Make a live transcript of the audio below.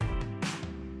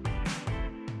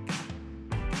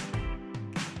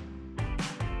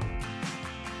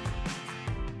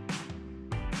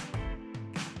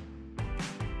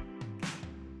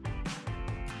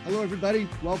Hello, everybody.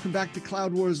 Welcome back to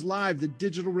Cloud Wars Live. The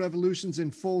digital revolution's in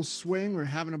full swing. We're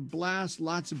having a blast.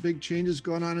 Lots of big changes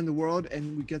going on in the world,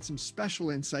 and we get some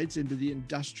special insights into the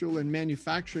industrial and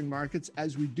manufacturing markets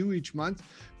as we do each month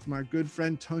from our good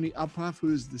friend Tony Uphoff,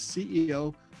 who is the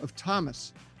CEO of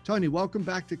Thomas. Tony, welcome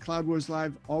back to Cloud Wars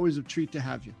Live. Always a treat to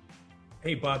have you.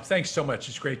 Hey, Bob. Thanks so much.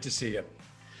 It's great to see you.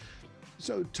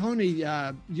 So, Tony,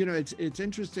 it's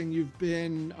interesting. You've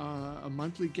been a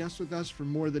monthly guest with us for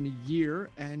more than a year,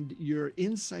 and your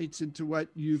insights into what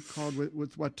you've called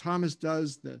with what Thomas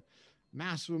does, the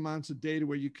massive amounts of data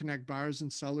where you connect buyers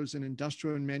and sellers in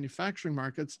industrial and manufacturing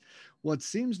markets. What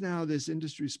seems now this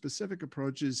industry-specific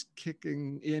approach is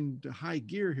kicking into high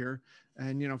gear here.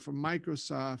 And, from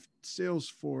Microsoft,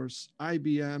 Salesforce,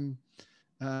 IBM,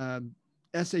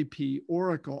 SAP,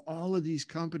 Oracle, all of these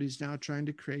companies now trying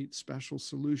to create special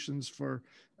solutions for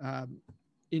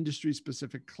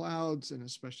industry-specific clouds and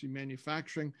especially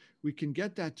manufacturing. We can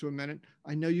get that to a minute.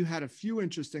 I know you had a few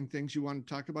interesting things you want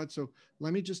to talk about, so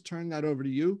let me just turn that over to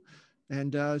you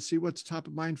and see what's top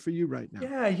of mind for you right now.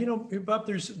 Yeah, Bob,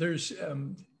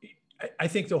 I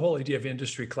think the whole idea of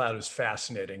industry cloud is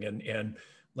fascinating, and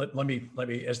let me,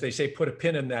 as they say, put a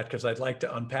pin in that because I'd like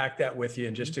to unpack that with you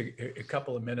in just a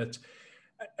couple of minutes.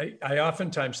 I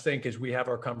oftentimes think as we have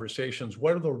our conversations,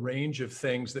 what are the range of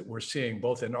things that we're seeing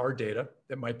both in our data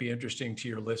that might be interesting to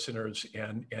your listeners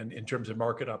and in terms of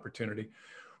market opportunity?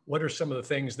 What are some of the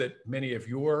things that many of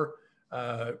your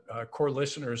core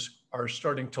listeners are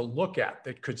starting to look at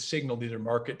that could signal either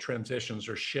market transitions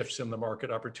or shifts in the market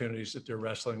opportunities that they're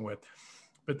wrestling with?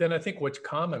 But then I think what's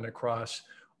common across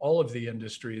all of the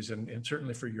industries and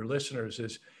certainly for your listeners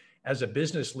is, as a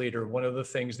business leader, one of the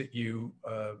things that you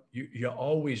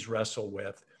always wrestle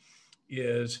with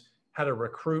is how to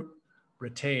recruit,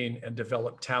 retain, and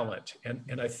develop talent.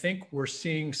 And I think we're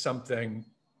seeing something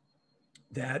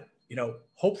that,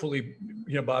 hopefully,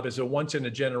 Bob, is a once in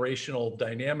a generational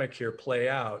dynamic here play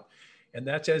out. And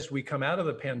that's as we come out of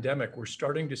the pandemic, we're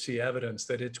starting to see evidence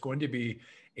that it's going to be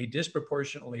a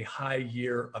disproportionately high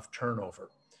year of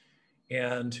turnover.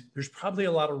 And there's probably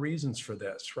a lot of reasons for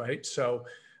this, right? So,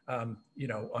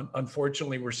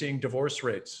 unfortunately, we're seeing divorce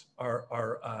rates are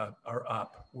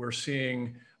up. We're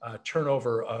seeing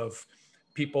turnover of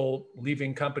people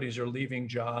leaving companies or leaving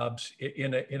jobs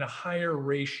in a higher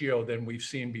ratio than we've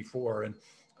seen before. And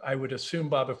I would assume,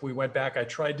 Bob, if we went back, I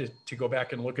tried to go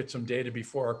back and look at some data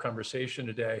before our conversation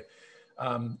today,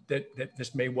 that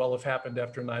this may well have happened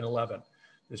after 9/11.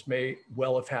 This may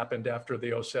well have happened after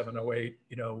the 07-08,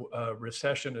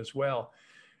 recession as well.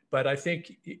 But I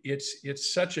think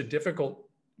it's such a difficult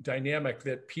dynamic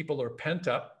that people are pent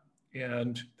up,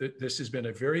 and this has been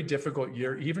a very difficult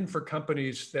year, even for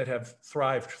companies that have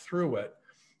thrived through it.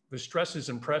 The stresses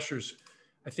and pressures,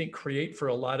 I think, create for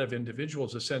a lot of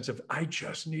individuals a sense of, I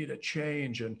just need a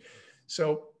change. And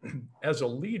so as a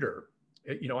leader,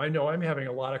 I know I'm having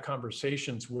a lot of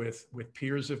conversations with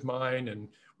peers of mine and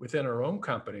within our own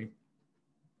company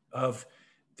of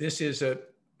this is a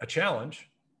challenge,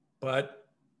 but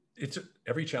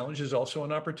every challenge is also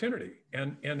an opportunity.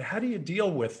 And how do you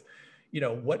deal with,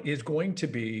 what is going to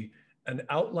be an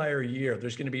outlier year?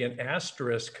 There's going to be an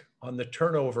asterisk on the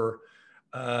turnover,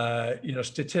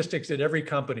 statistics at every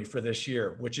company for this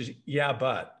year, which is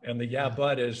but. And the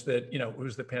but is that, it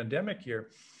was the pandemic year.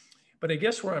 But I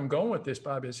guess where I'm going with this,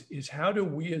 Bob, is how do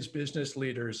we as business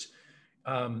leaders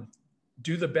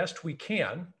do the best we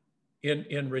can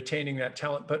in retaining that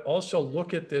talent, but also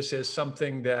look at this as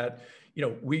something that,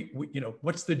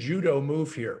 what's the judo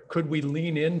move here? Could we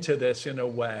lean into this in a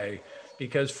way?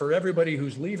 Because for everybody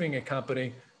who's leaving a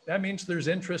company, that means there's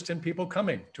interest in people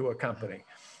coming to a company.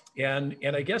 And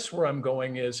I guess where I'm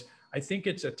going is, I think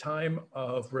it's a time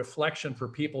of reflection for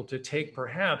people to take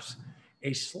perhaps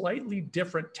a slightly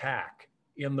different tack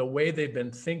in the way they've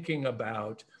been thinking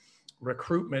about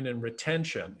recruitment and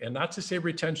retention. And not to say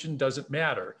retention doesn't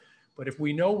matter, but if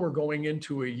we know we're going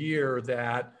into a year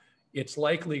that it's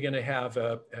likely going to have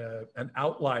an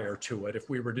outlier to it, if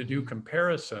we were to do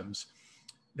comparisons,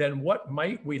 then what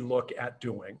might we look at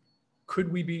doing?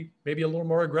 Could we be maybe a little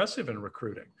more aggressive in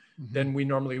recruiting than we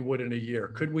normally would in a year?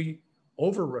 Could we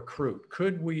over-recruit?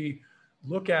 Could we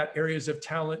look at areas of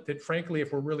talent that, frankly,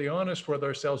 if we're really honest with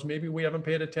ourselves, maybe we haven't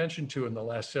paid attention to in the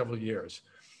last several years?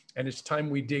 And it's time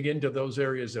we dig into those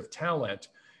areas of talent.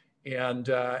 And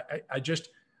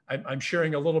I'm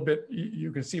sharing a little bit,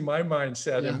 you can see my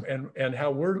mindset and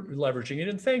how we're leveraging it.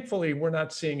 And thankfully, we're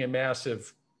not seeing a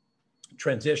massive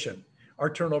transition. Our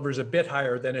turnover is a bit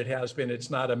higher than it has been. It's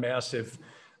not a massive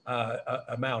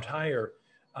amount higher.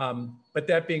 But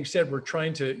that being said, we're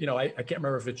trying to, I can't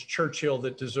remember if it's Churchill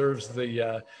that deserves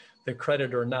the the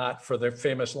credit or not for the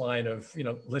famous line of,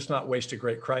 let's not waste a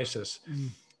great crisis.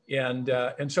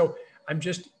 And so I'm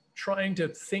just trying to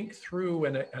think through,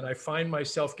 and I find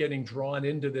myself getting drawn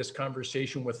into this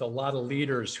conversation with a lot of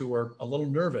leaders who are a little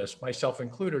nervous, myself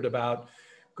included, about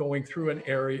going through an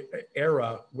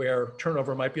era where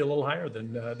turnover might be a little higher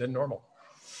than normal.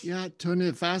 Yeah,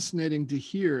 Tony, fascinating to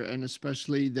hear, and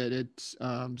especially that it's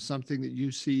something that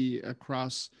you see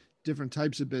across different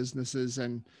types of businesses,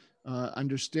 and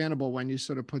understandable when you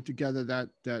sort of put together that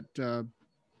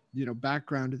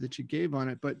background that you gave on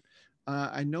it. But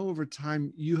I know over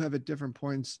time you have at different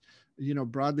points,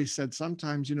 broadly said,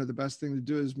 sometimes, the best thing to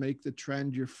do is make the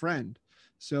trend your friend.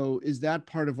 So is that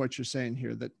part of what you're saying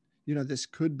here, that, this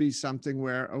could be something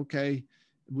where, okay,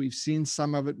 we've seen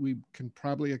some of it, we can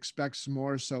probably expect some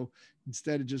more. So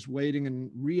instead of just waiting and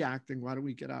reacting, why don't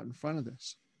we get out in front of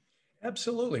this?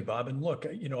 Absolutely, Bob. And look,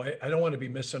 I don't want to be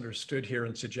misunderstood here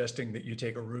in suggesting that you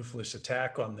take a ruthless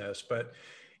attack on this, but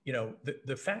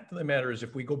the fact of the matter is,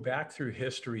 if we go back through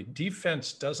history,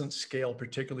 defense doesn't scale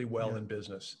particularly well in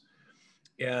business.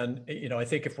 And, I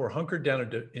think if we're hunkered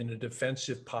down in a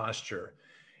defensive posture,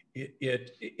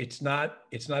 it's not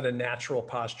a natural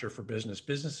posture for business.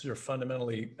 Businesses are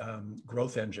fundamentally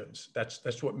growth engines.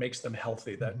 That's what makes them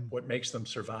healthy. That what makes them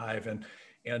survive.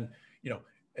 And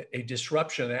a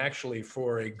disruption actually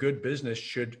for a good business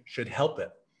should help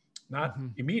it, not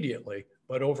immediately,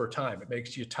 but over time. It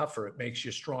makes you tougher. It makes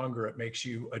you stronger. It makes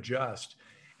you adjust.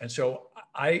 And so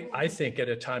I think at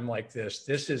a time like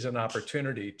this is an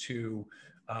opportunity to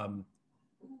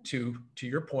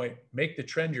your point, make the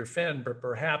trend your friend, but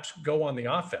perhaps go on the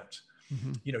offense.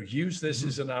 Use this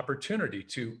as an opportunity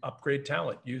to upgrade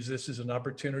talent. Use this as an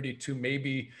opportunity to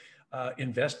maybe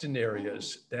invest in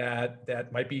areas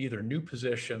that might be either new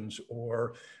positions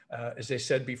or, as I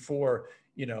said before,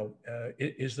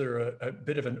 is there a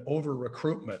bit of an over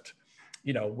recruitment,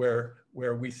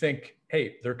 where we think,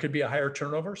 hey, there could be a higher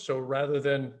turnover. So rather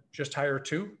than just hire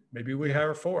 2, maybe we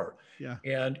hire 4. Yeah.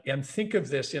 And think of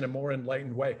this in a more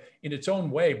enlightened way, in its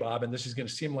own way, Bob. And this is going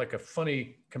to seem like a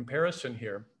funny comparison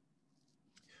here.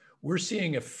 We're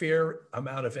seeing a fair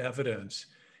amount of evidence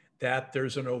that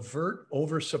there's an overt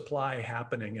oversupply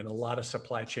happening in a lot of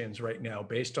supply chains right now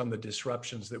based on the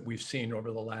disruptions that we've seen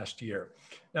over the last year.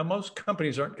 Now, most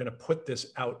companies aren't going to put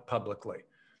this out publicly,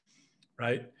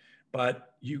 right?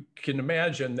 But you can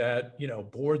imagine that,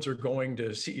 boards are going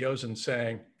to CEOs and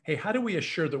saying, hey, how do we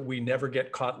assure that we never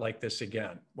get caught like this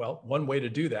again? Well, one way to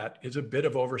do that is a bit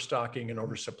of overstocking and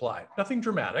oversupply. Nothing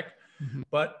dramatic,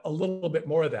 but a little bit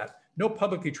more of that. No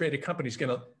publicly traded company is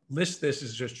going to list this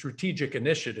as a strategic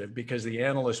initiative because the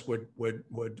analysts would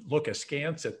look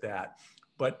askance at that.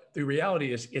 But the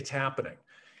reality is it's happening.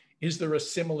 Is there a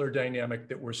similar dynamic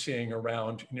that we're seeing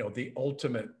around, the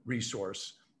ultimate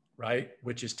resource, right,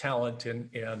 which is talent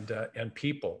and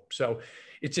people? So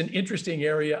it's an interesting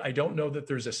area. I don't know that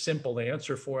there's a simple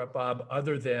answer for it, Bob,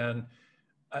 other than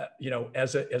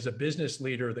as a business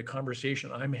leader, the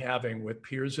conversation I'm having with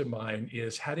peers of mine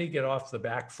is, how do you get off the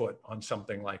back foot on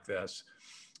something like this?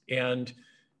 And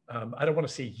I don't want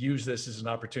to say use this as an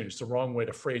opportunity. It's the wrong way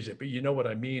to phrase it, but you know what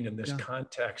I mean in this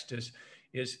context is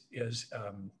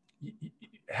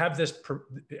have this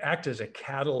act as a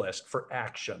catalyst for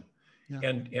action.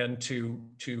 And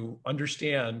to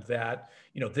understand that,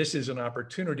 this is an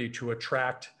opportunity to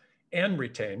attract and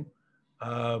retain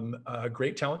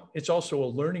great talent. It's also a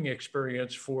learning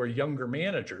experience for younger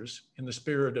managers in the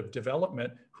spirit of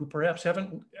development who perhaps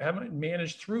haven't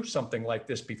managed through something like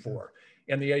this before.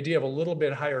 And the idea of a little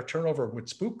bit higher turnover would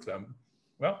spook them.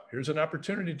 Well, here's an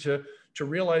opportunity to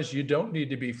realize you don't need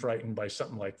to be frightened by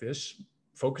something like this.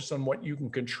 Focus on what you can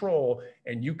control,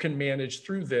 and you can manage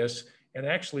through this and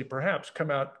actually perhaps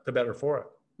come out the better for it.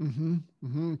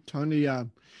 Tony, as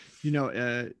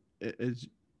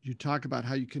you talk about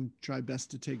how you can try best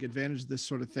to take advantage of this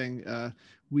sort of thing,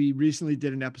 we recently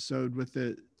did an episode with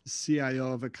the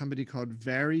CIO of a company called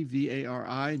Vari,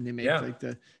 V-A-R-I, and they make like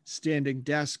the standing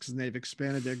desks, and they've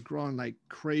expanded. They're growing like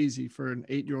crazy for an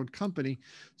 8-year-old company.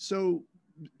 So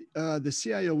the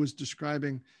CIO was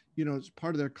describing, as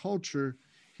part of their culture,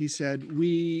 he said,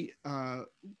 we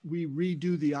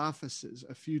redo the offices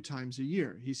a few times a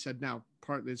year. He said, now,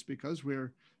 partly it's because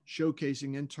we're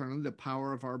showcasing internally the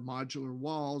power of our modular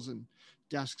walls and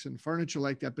desks and furniture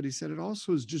like that. But he said it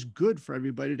also is just good for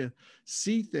everybody to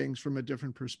see things from a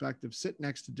different perspective, sit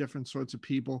next to different sorts of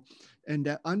people,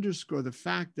 and underscore the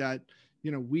fact that,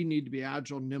 we need to be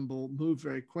agile, nimble, move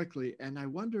very quickly. And I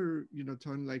wonder,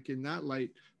 Tony, like in that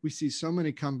light, we see so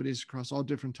many companies across all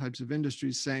different types of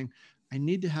industries saying, I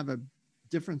need to have a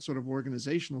different sort of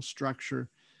organizational structure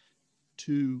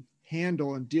to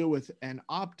handle and deal with and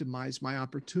optimize my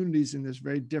opportunities in this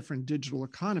very different digital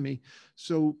economy.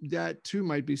 So that too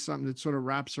might be something that sort of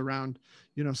wraps around,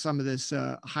 some of this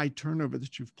high turnover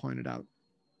that you've pointed out.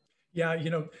 Yeah,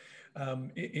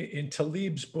 in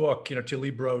Talib's book,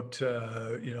 Talib wrote,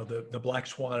 the Black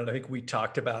Swan, and I think we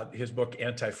talked about his book,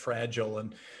 Anti-Fragile.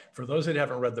 And for those that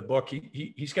haven't read the book,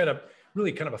 he's got a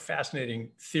really kind of a fascinating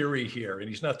theory here. And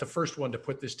he's not the first one to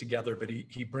put this together, but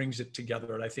he brings it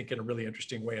together, and I think in a really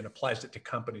interesting way, and applies it to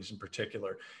companies in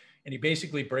particular. And he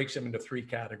basically breaks them into three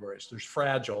categories. There's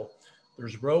fragile,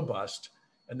 there's robust,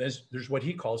 and there's what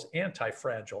he calls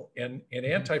anti-fragile. And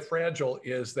anti-fragile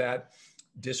is that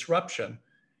disruption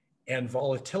and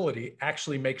volatility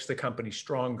actually makes the company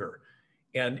stronger.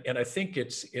 And I think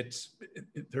it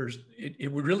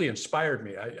really inspired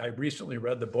me. I recently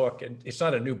read the book, and it's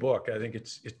not a new book. I think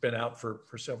it's been out for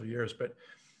several years, but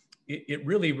it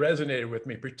really resonated with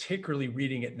me, particularly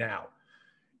reading it now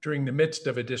during the midst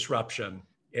of a disruption,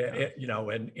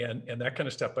 and that kind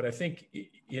of stuff. But I think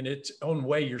in its own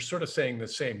way, you're sort of saying the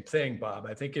same thing, Bob.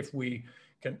 I think if we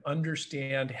can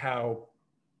understand how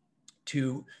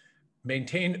to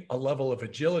maintain a level of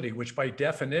agility, which by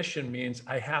definition means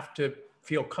I have to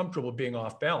feel comfortable being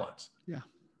off balance. Yeah.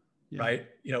 Right.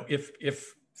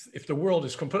 If the world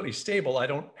is completely stable, I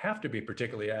don't have to be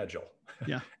particularly agile.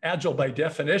 Yeah. Agile by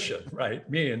definition, right,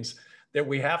 means that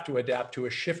we have to adapt to a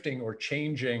shifting or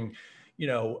changing,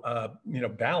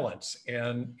 balance.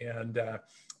 And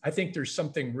I think there's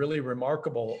something really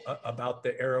remarkable about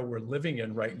the era we're living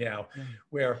in right now,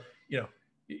 where,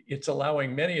 it's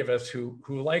allowing many of us who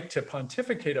like to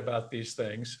pontificate about these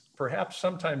things, perhaps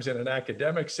sometimes in an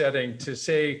academic setting, to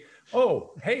say,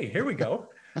 oh, hey, here we go.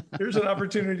 Here's an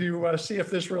opportunity to see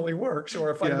if this really works,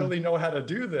 or if I really know how to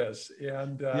do this.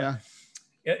 And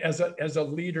as a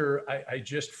leader, I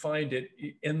just find it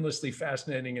endlessly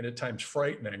fascinating and at times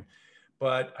frightening.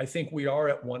 But I think we are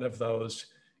at one of those,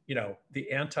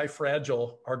 the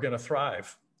anti-fragile are going to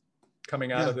thrive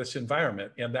coming out of this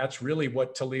environment. And that's really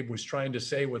what Talib was trying to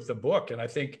say with the book. And I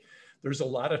think there's a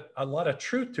lot of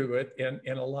truth to it, and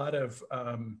a lot of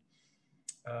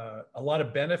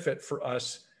benefit for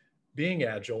us being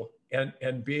agile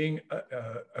and being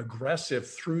aggressive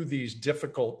through these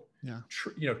difficult,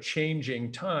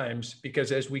 changing times,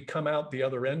 because as we come out the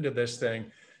other end of this thing,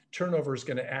 turnover is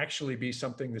going to actually be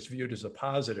something that's viewed as a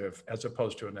positive as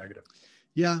opposed to a negative.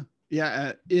 Yeah.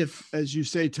 Yeah. If, as you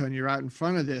say, Tony, you're out in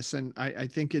front of this. And I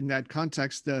think in that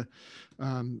context,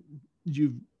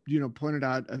 you've, pointed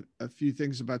out a few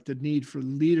things about the need for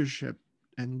leadership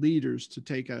and leaders to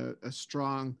take a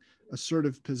strong,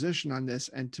 assertive position on this.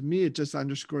 And to me, it just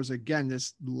underscores, again,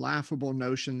 this laughable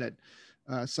notion that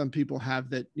some people have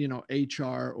that,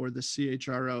 HR or the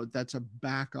CHRO, that's a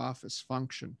back office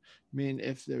function. I mean,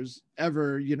 if there's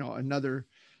ever, another,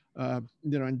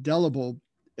 indelible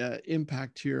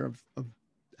impact here of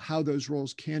how those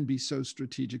roles can be so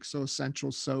strategic, so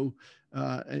essential, so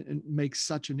and make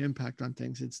such an impact on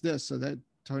things. It's this. So that,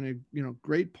 Tony,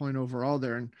 great point overall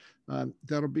there, and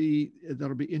that'll be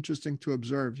interesting to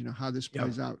observe, how this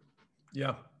plays out.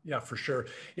 Yeah, for sure.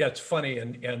 Yeah, it's funny,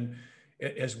 and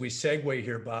as we segue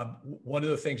here, Bob, one of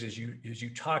the things is you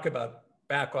talk about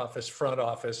back office, front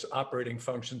office, operating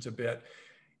functions a bit.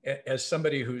 As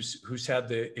somebody who's had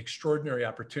the extraordinary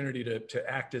opportunity to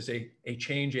act as a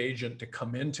change agent, to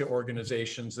come into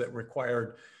organizations that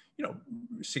required,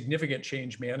 significant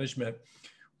change management,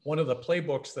 one of the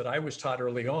playbooks that I was taught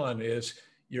early on is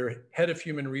your head of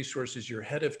human resources, your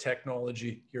head of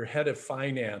technology, your head of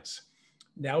finance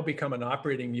now become an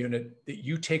operating unit that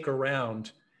you take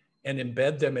around and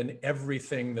embed them in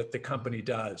everything that the company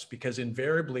does. Because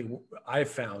invariably, I've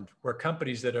found where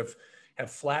companies that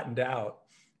have flattened out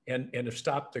and have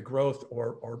stopped the growth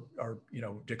or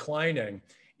declining,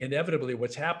 inevitably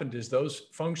what's happened is those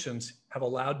functions have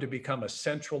allowed to become a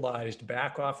centralized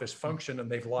back office function,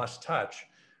 and they've lost touch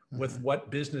with what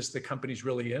business the company's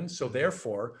really in. So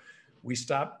therefore, we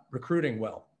stop recruiting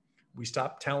well. We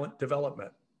stop talent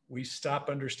development. We stop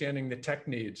understanding the tech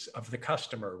needs of the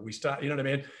customer. We stop, you know what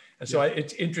I mean? And so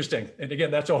it's interesting. And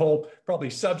again, that's a whole probably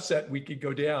subset we could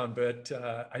go down, but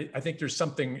I think there's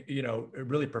something,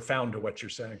 really profound to what you're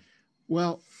saying.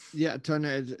 Well, yeah, Tony,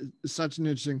 it's such an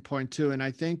interesting point too. And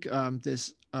I think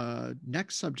this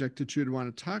next subject that you'd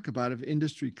want to talk about of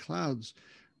industry clouds,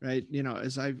 right?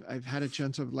 As I've had a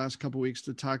chance over the last couple of weeks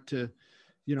to talk to,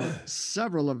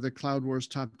 several of the Cloud Wars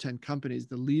top 10 companies,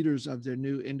 the leaders of their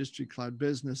new industry cloud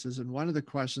businesses. And one of the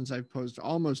questions I've posed to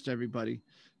almost everybody,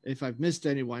 if I've missed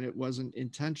anyone, it wasn't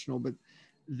intentional, but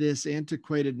this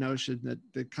antiquated notion that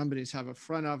the companies have a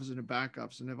front office and a back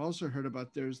office. And I've also heard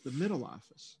about there's the middle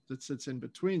office that sits in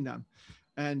between them.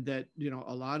 and that,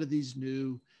 a lot of these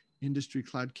new industry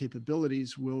cloud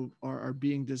capabilities are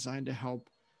being designed to help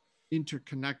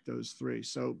interconnect those three.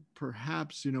 So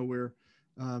perhaps, where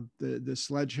the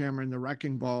sledgehammer and the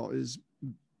wrecking ball is,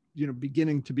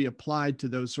 beginning to be applied to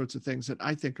those sorts of things that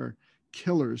I think are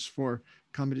killers for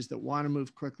companies that want to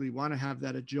move quickly, want to have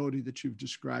that agility that you've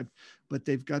described, but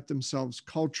they've got themselves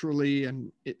culturally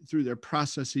and through their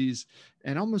processes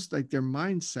and almost like their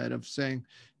mindset of saying,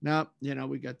 now,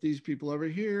 we got these people over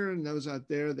here and those out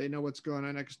there, they know what's going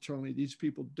on externally. These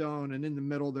people don't. And in the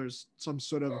middle, there's some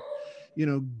sort of,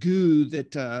 goo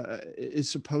that is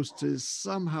supposed to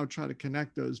somehow try to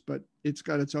connect those, but it's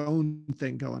got its own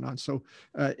thing going on. So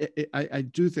I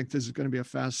do think this is going to be a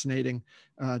fascinating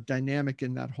dynamic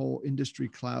in that whole industry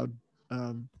cloud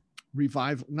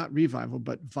revival, not revival,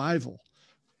 but vival.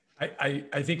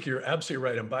 I think you're absolutely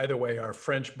right. And by the way, our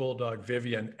French bulldog,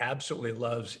 Vivian, absolutely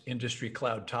loves industry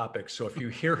cloud topics. So if you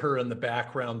hear her in the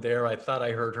background there, I thought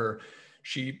I heard her.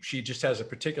 She just has a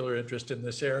particular interest in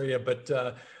this area. But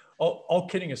all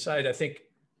kidding aside, I think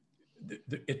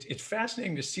it's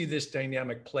fascinating to see this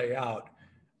dynamic play out.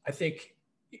 I think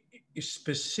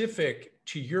specific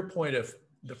to your point of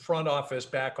the front office,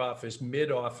 back office,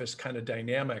 mid office kind of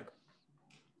dynamic,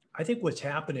 I think what's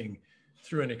happening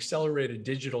through an accelerated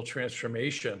digital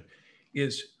transformation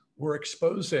is we're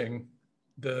exposing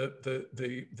the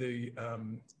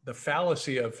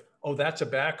fallacy of, oh, that's a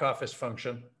back office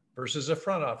function versus a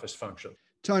front office function.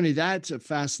 Tony, that's a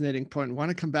fascinating point. I want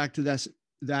to come back to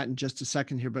that in just a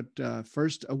second here, but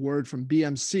first, a word from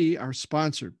BMC, our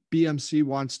sponsor. BMC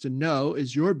wants to know,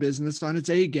 is your business on its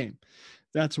A game?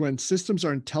 That's when systems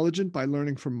are intelligent by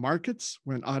learning from markets,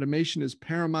 when automation is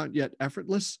paramount yet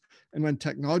effortless, and when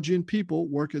technology and people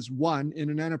work as one in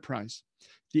an enterprise.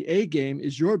 The A game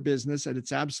is your business at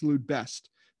its absolute best.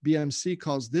 BMC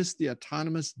calls this the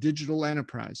autonomous digital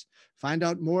enterprise. Find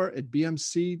out more at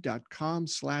bmc.com/A-game.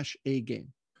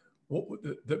 Well,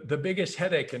 the biggest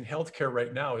headache in healthcare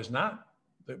right now is not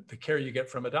the care you get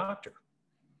from a doctor.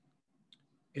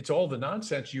 It's all the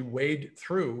nonsense you wade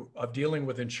through of dealing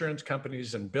with insurance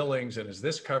companies and billings and is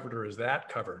this covered or is that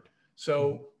covered?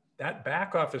 So that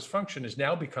back office function has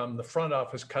now become the front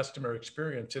office customer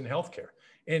experience in healthcare.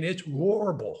 And it's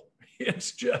horrible.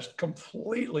 It's just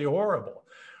completely horrible,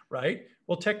 right?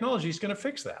 Well, technology is going to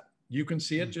fix that. You can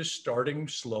see it just starting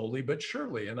slowly but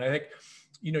surely. And I think,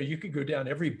 you could go down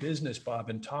every business, Bob,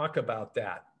 and talk about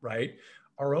that, right?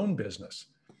 Our own business.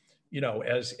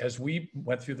 As we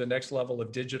went through the next level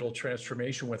of digital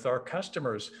transformation with our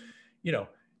customers,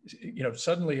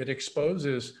 suddenly it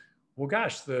exposes, well,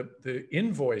 gosh, the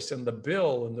invoice and the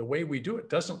bill and the way we do it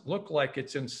doesn't look like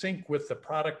it's in sync with the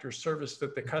product or service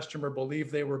that the customer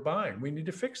believed they were buying. We need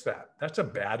to fix that. That's a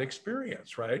bad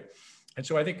experience, right? And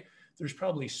so I think there's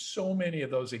probably so many of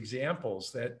those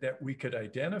examples that we could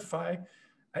identify.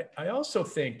 I also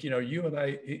think, you and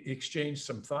I exchanged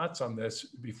some thoughts on this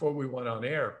before we went on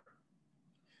air.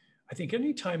 I think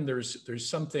anytime there's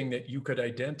something that you could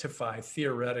identify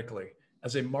theoretically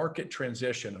as a market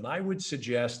transition, and I would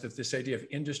suggest that this idea of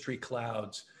industry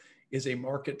clouds is a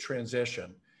market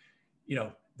transition.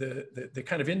 The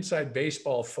kind of inside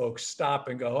baseball folks stop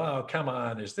and go, oh, come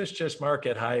on, is this just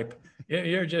market hype?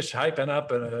 You're just hyping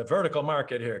up a vertical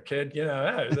market here, kid.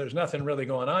 There's nothing really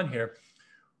going on here.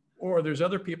 Or there's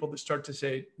other people that start to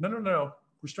say, no,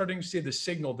 we're starting to see the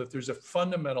signal that there's a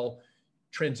fundamental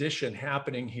transition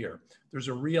happening here. There's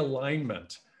a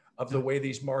realignment of the way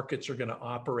these markets are going to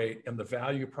operate and the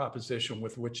value proposition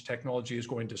with which technology is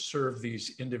going to serve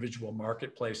these individual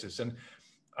marketplaces. And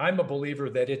I'm a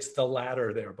believer that it's the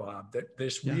latter there, Bob, that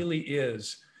this really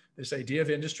is, this idea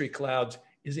of industry clouds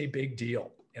is a big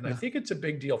deal. And I think it's a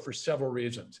big deal for several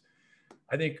reasons.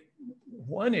 I think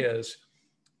one is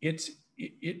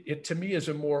it to me is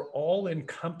a more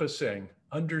all-encompassing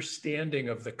understanding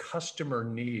of the customer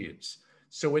needs.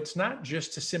 So it's not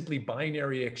just a simply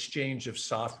binary exchange of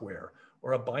software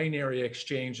or a binary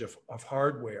exchange of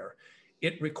hardware.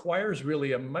 It requires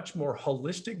really a much more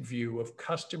holistic view of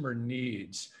customer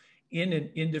needs in an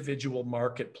individual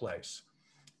marketplace.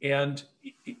 And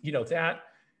that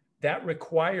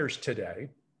requires today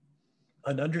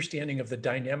an understanding of the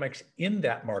dynamics in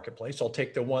that marketplace. I'll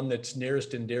take the one that's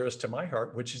nearest and dearest to my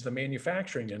heart, which is the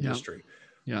manufacturing industry.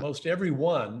 Yeah. Most every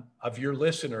one of your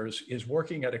listeners is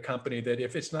working at a company that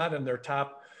if it's not in their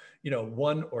top,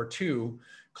 one or two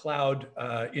cloud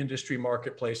industry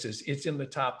marketplaces, it's in the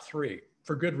top three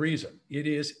for good reason. It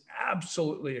is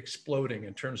absolutely exploding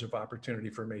in terms of opportunity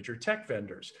for major tech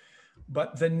vendors.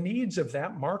 But the needs of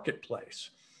that marketplace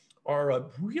are a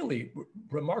really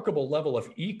remarkable level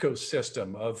of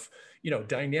ecosystem of,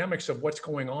 dynamics of what's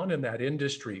going on in that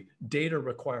industry, data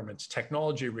requirements,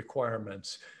 technology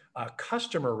requirements,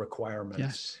 customer requirements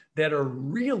Yes. that are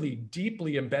really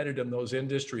deeply embedded in those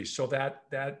industries. So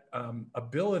that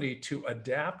ability to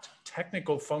adapt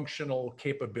technical functional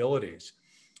capabilities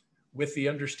with the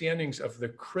understandings of the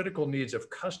critical needs of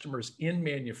customers in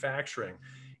manufacturing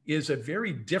is a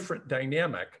very different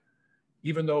dynamic.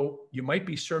 Even though you might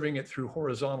be serving it through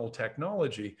horizontal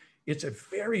technology, it's a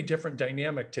very different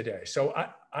dynamic today. So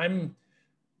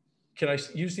can I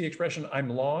use the expression, I'm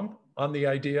long on the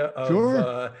idea of,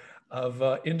 Sure.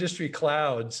 Industry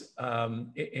clouds.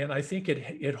 And I think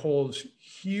it holds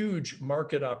huge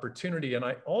market opportunity. And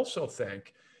I also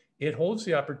think it holds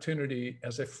the opportunity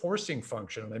as a forcing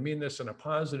function, and I mean this in a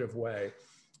positive way,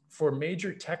 for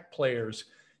major tech players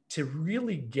to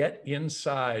really get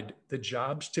inside the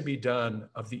jobs to be done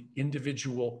of the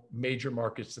individual major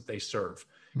markets that they serve.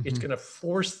 Mm-hmm. It's going to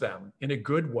force them in a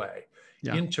good way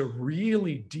into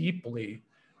really deeply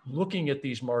looking at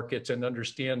these markets and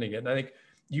understanding it. And I think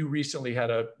you recently had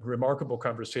a remarkable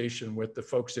conversation with the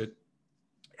folks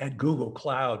at Google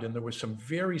Cloud, and there was some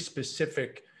very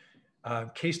specific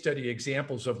case study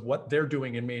examples of what they're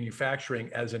doing in manufacturing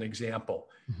as an example.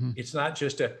 Mm-hmm. It's not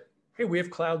just hey, we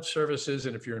have cloud services,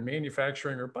 and if you're in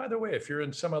manufacturing, or by the way, if you're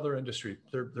in some other industry,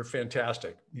 they're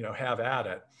fantastic, have at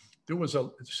it. There was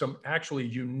some actually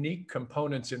unique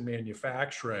components in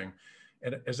manufacturing.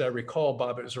 And as I recall,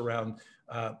 Bob, it was around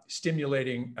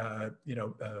stimulating,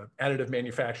 additive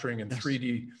manufacturing and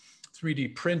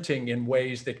 3D printing in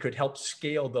ways that could help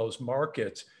scale those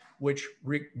markets, which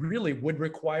really would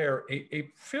require a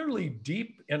fairly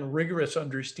deep and rigorous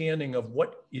understanding of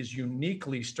what is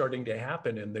uniquely starting to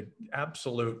happen in the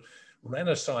absolute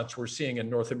renaissance we're seeing in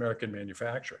North American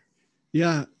manufacturing.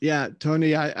 Yeah,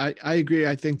 Tony, I agree.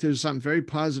 I think there's something very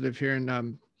positive here.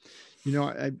 And,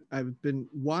 I've been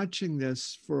watching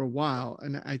this for a while,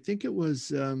 and I think it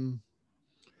was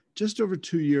just over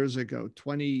 2 years ago,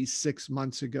 26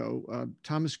 months ago,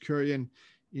 Thomas Kurian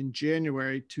in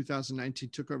January 2019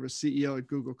 took over as CEO at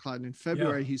Google Cloud. And in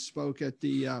February, he spoke at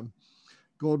the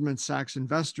Goldman Sachs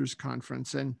Investors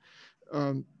Conference. And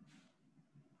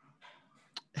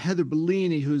Heather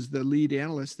Bellini, who's the lead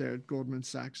analyst there at Goldman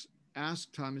Sachs,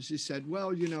 asked Thomas, he said,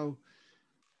 well,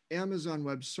 Amazon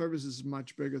Web Services is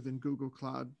much bigger than Google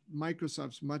Cloud.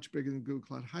 Microsoft's much bigger than Google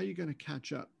Cloud. How are you going to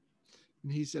catch up?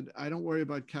 And he said, I don't worry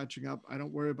about catching up. I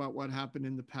don't worry about what happened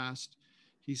in the past.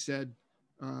 He said,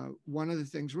 one of the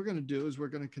things we're going to do is we're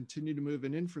going to continue to move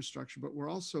in infrastructure, but we're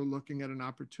also looking at an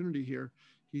opportunity here.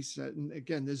 He said, and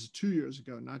again, this is 2 years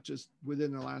ago, not just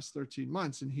within the last 13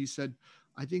 months. And he said,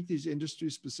 I think these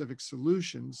industry specific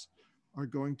solutions are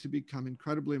going to become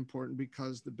incredibly important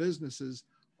because the businesses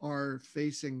are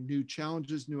facing new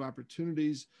challenges, new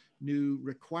opportunities, new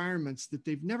requirements that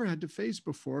they've never had to face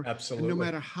before. Absolutely. And no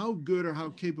matter how good or how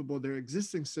capable their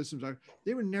existing systems are,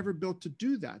 they were never built to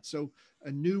do that. So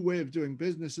a new way of doing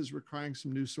business is requiring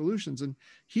some new solutions. And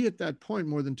he, at that point,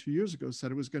 more than 2 years ago,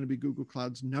 said it was going to be Google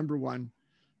Cloud's #1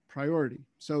 priority.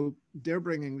 So they're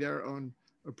bringing their own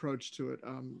approach to it.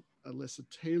 Alyssa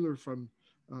Taylor from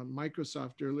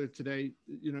Microsoft earlier today,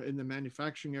 in the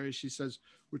manufacturing area, she says,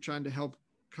 we're trying to help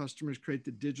customers create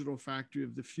the digital factory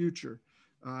of the future.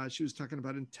 She was talking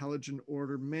about intelligent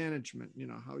order management,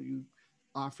 how you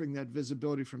offering that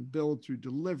visibility from build through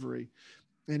delivery.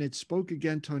 And it spoke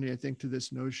again, Tony, I think, to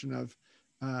this notion of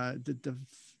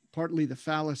partly the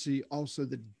fallacy, also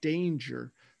the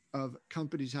danger of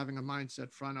companies having a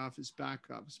mindset front office, back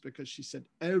office, because she said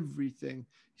everything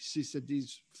she said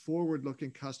these forward-looking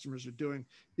customers are doing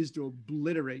is to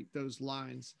obliterate those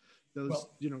lines, those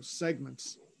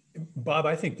segments. Bob,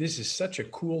 I think this is such a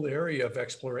cool area of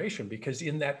exploration, because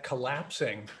in that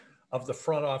collapsing of the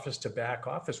front office to back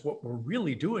office, what we're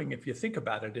really doing, if you think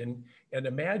about it, and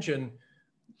imagine,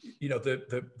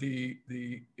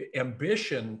 the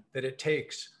ambition that it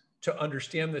takes to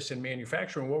understand this in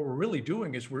manufacturing, what we're really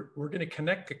doing is we're going to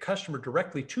connect the customer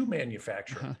directly to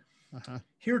manufacturing.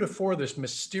 Heretofore, this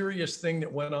mysterious thing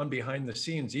that went on behind the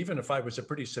scenes, even if I was a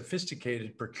pretty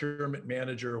sophisticated procurement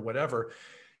manager or whatever,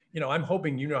 I'm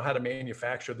hoping you know how to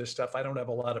manufacture this stuff. I don't have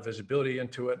a lot of visibility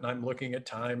into it, and I'm looking at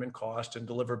time and cost and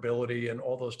deliverability and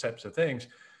all those types of things.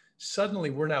 Suddenly,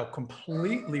 we're now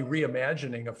completely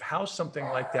reimagining of how something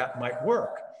like that might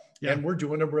work. Yeah. And we're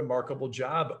doing a remarkable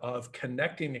job of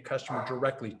connecting the customer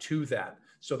directly to that.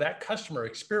 So that customer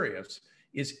experience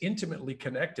is intimately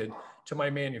connected to my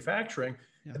manufacturing.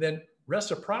 Yeah. And then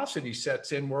reciprocity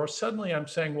sets in where suddenly I'm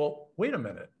saying, well, wait a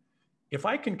minute. if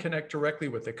I can connect directly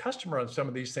with the customer on some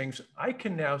of these things, I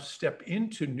can now step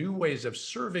into new ways of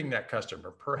serving that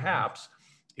customer. Perhaps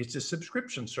it's a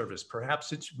subscription service.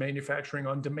 Perhaps it's manufacturing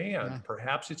on demand. Yeah.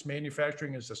 Perhaps it's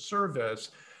manufacturing as a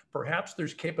service. Perhaps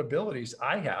there's capabilities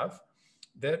I have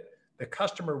that the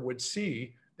customer would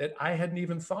see that I hadn't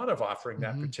even thought of offering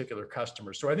that particular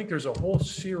customer. So I think there's a whole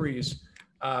series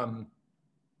of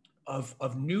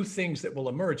new things that will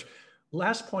emerge.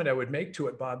 Last point I would make to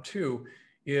it, Bob, too,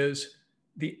 is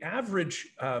the average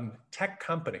tech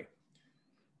company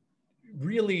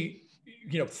really,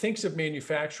 thinks of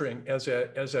manufacturing as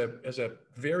a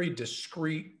very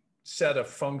discrete set of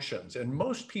functions. And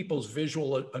most people's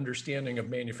visual understanding of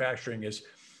manufacturing is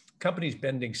companies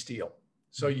bending steel.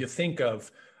 So you think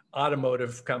of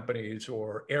automotive companies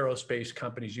or aerospace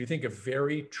companies, you think of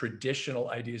very traditional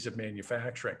ideas of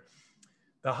manufacturing.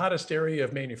 The hottest area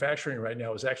of manufacturing right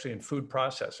now is actually in food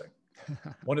processing.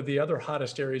 One of the other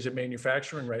hottest areas of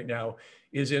manufacturing right now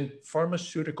is in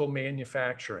pharmaceutical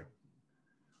manufacturing,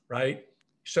 right?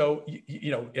 So,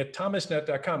 at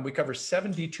thomasnet.com, we cover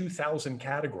 72,000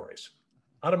 categories.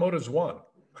 Automotive's one,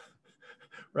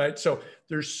 right? So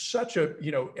there's such a,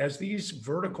 as these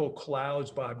vertical clouds,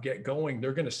 Bob, get going,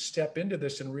 they're going to step into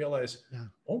this and realize,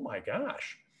 oh my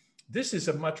gosh, this is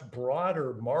a much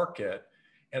broader market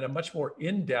and a much more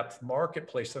in-depth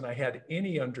marketplace than I had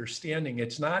any understanding.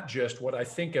 It's not just what I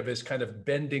think of as kind of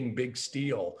bending big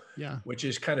steel, which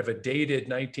is kind of a dated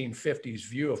 1950s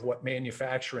view of what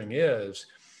manufacturing is.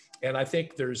 And I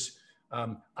think there's,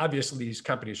 obviously these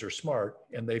companies are smart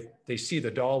and they see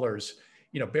the dollars.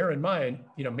 Bear in mind,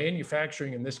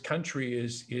 manufacturing in this country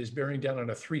is bearing down on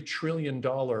a $3 trillion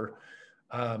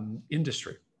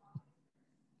industry,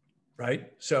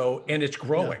 right? So, and it's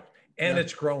growing.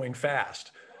 It's growing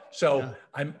fast. So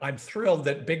I'm thrilled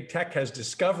that big tech has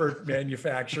discovered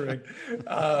manufacturing,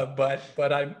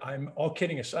 but I'm all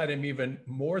kidding aside, I'm even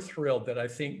more thrilled that I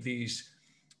think these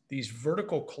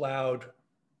vertical cloud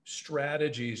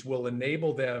strategies will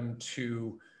enable them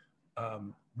to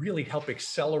really help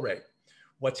accelerate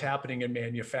what's happening in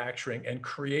manufacturing and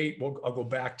create, I'll go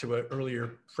back to an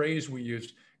earlier phrase we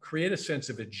used, create a sense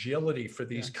of agility for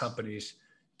these companies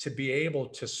to be able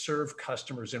to serve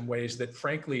customers in ways that,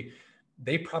 frankly,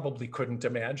 they probably couldn't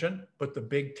imagine, but the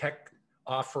big tech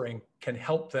offering can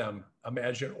help them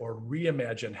imagine or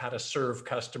reimagine how to serve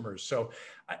customers. So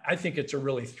I think it's a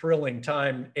really thrilling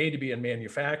time, to be in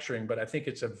manufacturing, but I think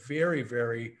it's a very,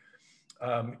 very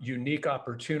unique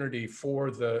opportunity for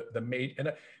the mate.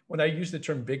 And when I use the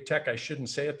term big tech, I shouldn't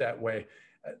say it that way.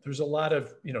 There's a lot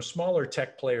of smaller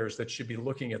tech players that should be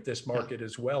looking at this market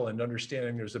as well and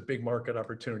understanding there's a big market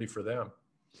opportunity for them.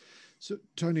 So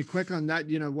Tony, quick on that,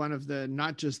 one of the,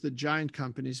 not just the giant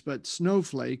companies, but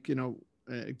Snowflake,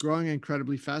 growing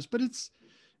incredibly fast, but its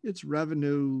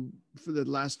revenue for the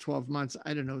last 12 months,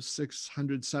 I don't know,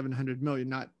 600, 700 million,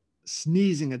 not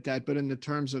sneezing at that, but in the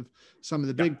terms of some of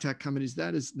the big tech companies,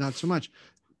 that is not so much.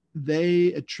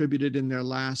 They attributed in their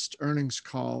last earnings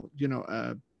call,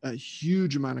 a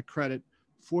huge amount of credit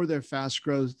for their fast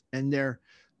growth and their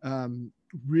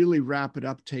really rapid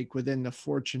uptake within the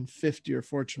Fortune 50 or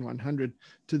Fortune 100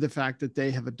 to the fact that they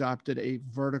have adopted a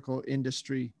vertical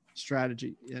industry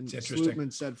strategy. And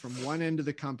Slootman said from one end of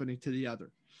the company to the other,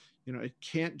 it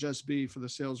can't just be for the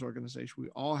sales organization. We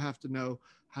all have to know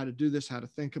how to do this, how to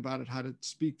think about it, how to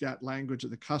speak that language of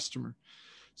the customer.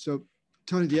 So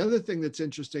Tony, the other thing that's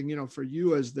interesting, for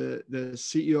you as the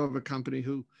CEO of a company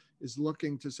who is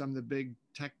looking to some of the big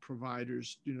tech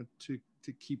providers,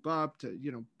 to keep up, to,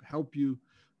 help you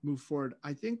move forward.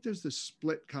 I think there's this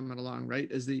split coming along,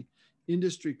 right? As the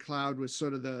industry cloud was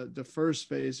sort of the first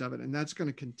phase of it, and that's going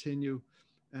to continue.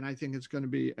 And I think it's going to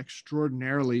be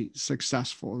extraordinarily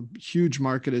successful, huge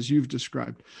market as you've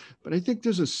described. But I think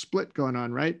there's a split going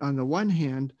on, right? On the one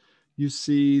hand, you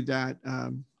see that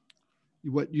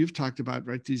what you've talked about,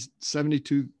 right? These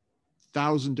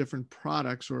 72,000 different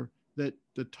products or that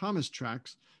Thomas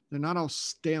tracks, they're not all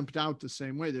stamped out the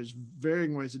same way. There's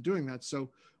varying ways of doing that. So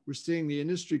we're seeing the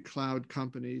industry cloud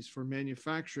companies for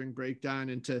manufacturing break down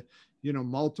into,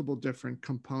 multiple different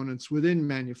components within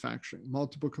manufacturing,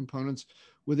 multiple components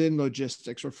within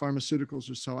logistics or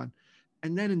pharmaceuticals or so on.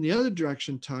 And then in the other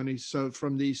direction, Tony, so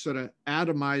from the sort of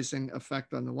atomizing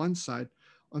effect on the one side,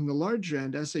 on the larger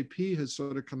end, SAP has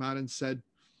sort of come out and said,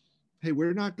 hey,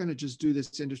 we're not going to just do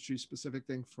this industry specific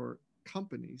thing for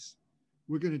companies.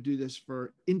 We're going to do this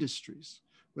for industries,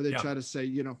 where they try to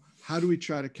say, how do we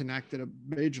try to connect at a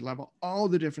major level, all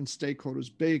the different stakeholders,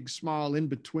 big, small, in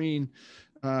between,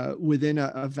 within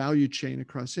a value chain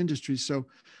across industries. So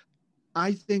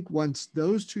I think once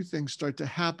those two things start to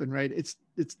happen, right, it's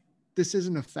this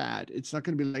isn't a fad. It's not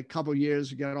going to be like a couple of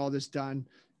years, we got all this done.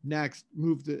 Next,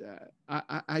 move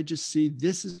I just see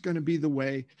this is going to be the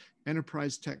way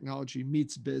enterprise technology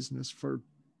meets business for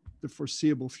the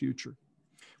foreseeable future.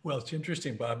 Well, it's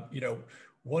interesting, Bob.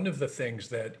 One of the things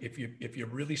that if you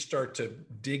really start to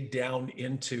dig down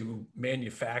into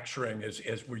manufacturing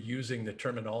as we're using the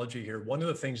terminology here, one of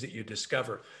the things that you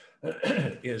discover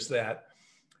is that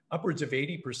upwards of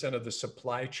 80% of the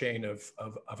supply chain of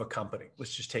a company,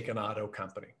 let's just take an auto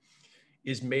company,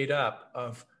 is made up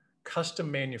of custom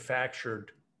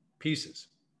manufactured pieces.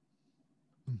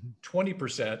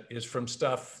 20% is from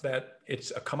stuff that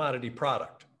it's a commodity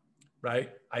product, right?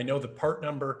 I know the part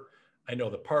number, I know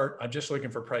the part, I'm just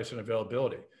looking for price and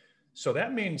availability. So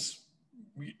that means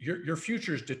your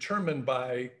future is determined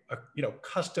by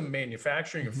custom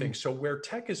manufacturing of things. So where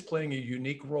tech is playing a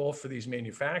unique role for these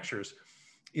manufacturers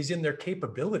is in their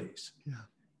capabilities. Yeah.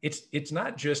 It's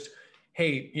not just,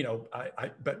 hey,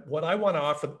 but what I want to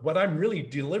offer, what I'm really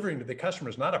delivering to the customer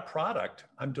is not a product.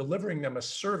 I'm delivering them a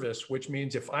service, which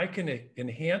means if I can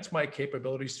enhance my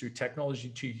capabilities through technology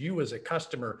to you as a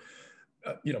customer,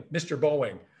 Mr.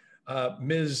 Boeing,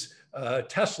 Ms.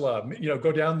 Tesla,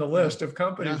 go down the list of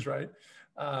companies, right?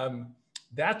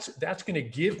 That's going to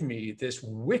give me this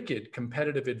wicked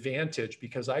competitive advantage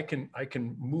because I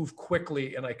can move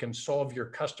quickly and I can solve your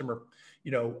customer,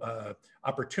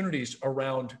 opportunities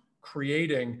around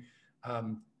creating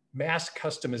mass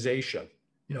customization,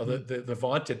 the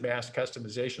vaunted mass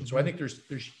customization. So I think there's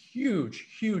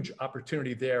huge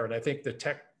opportunity there. And I think the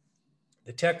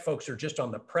tech folks are just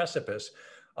on the precipice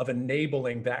of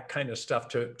enabling that kind of stuff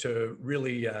to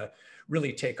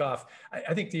really take off.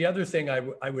 I think the other thing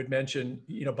I would mention,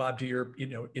 Bob, to your,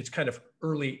 it's kind of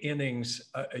early innings,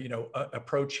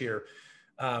 approach here.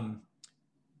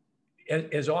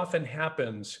 As often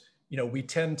happens, we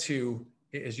tend to,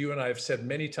 as you and I have said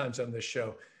many times on this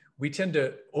show, we tend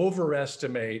to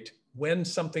overestimate when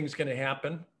something's going to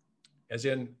happen, as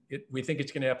in we think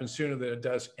it's going to happen sooner than it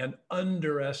does, and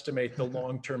underestimate the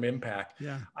long-term impact.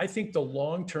 Yeah. I think the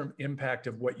long-term impact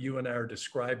of what you and I are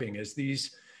describing as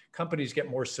these companies get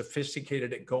more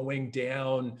sophisticated at going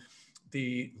down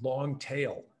the long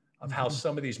tail of how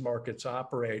some of these markets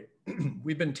operate.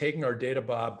 We've been taking our data,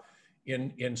 Bob,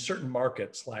 in certain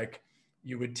markets, like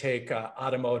you would take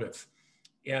automotive,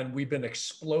 and we've been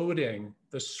exploding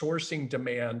the sourcing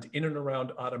demand in and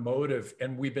around automotive.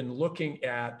 And we've been looking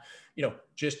at,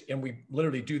 and we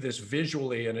literally do this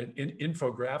visually in an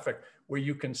infographic where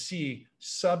you can see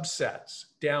subsets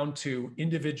down to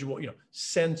individual,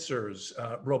 sensors,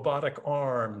 robotic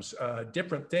arms,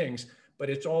 different things, but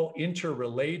it's all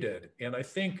interrelated. And I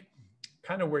think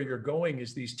kind of where you're going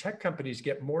is these tech companies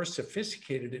get more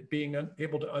sophisticated at being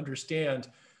able to understand,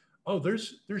 oh,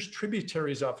 there's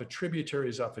tributaries off of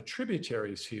tributaries off of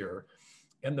tributaries here.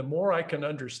 And the more I can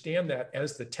understand that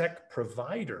as the tech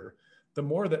provider, the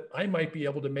more that I might be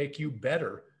able to make you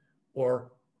better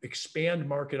or expand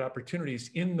market opportunities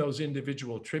in those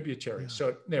individual tributaries. Yeah.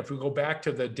 So if we go back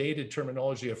to the dated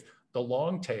terminology of the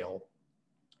long tail,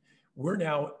 we're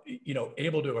now,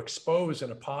 able to expose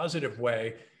in a positive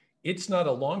way. It's not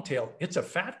a long tail, it's a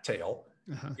fat tail.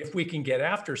 If we can get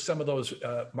after some of those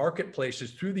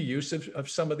marketplaces through the use of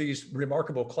some of these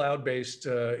remarkable cloud-based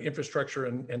infrastructure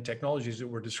and technologies that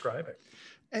we're describing.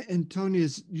 And Tony,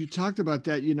 as you talked about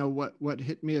that, what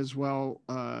hit me as well,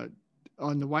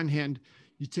 on the one hand,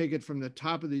 you take it from the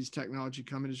top of these technology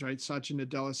companies, right? Satya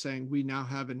Nadella saying, we now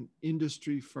have an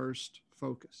industry first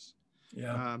focus.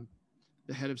 Yeah.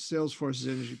 The head of Salesforce's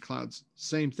energy clouds,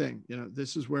 same thing.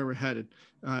 This is where we're headed.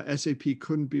 SAP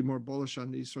couldn't be more bullish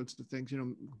on these sorts of things.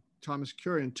 Thomas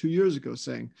Kurian 2 years ago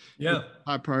saying,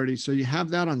 high priority. So you have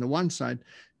that on the one side.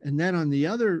 And then on the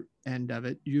other end of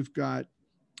it, you've got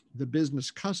the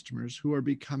business customers who are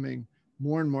becoming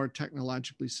more and more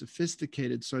technologically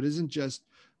sophisticated. So it isn't just,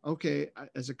 okay,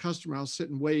 as a customer, I'll sit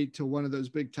and wait till one of those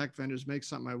big tech vendors makes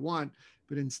something I want.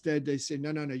 But instead they say,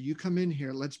 no, you come in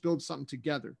here, let's build something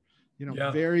together.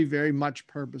 Very, very much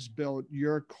purpose built,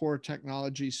 your core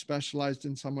technology specialized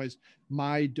in some ways,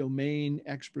 my domain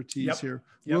expertise here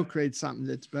will create something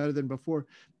that's better than before.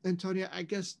 And Tony, I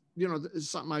guess, it's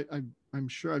something I'm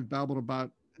sure I've babbled about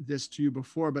this to you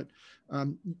before, but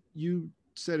you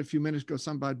said a few minutes ago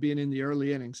something about being in the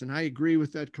early innings. And I agree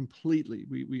with that completely.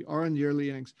 We are in the early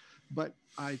innings, but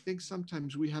I think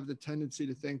sometimes we have the tendency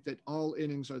to think that all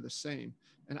innings are the same.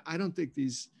 And I don't think the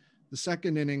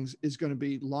second innings is going to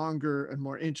be longer and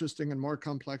more interesting and more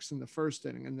complex than the first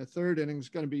inning. And the third inning is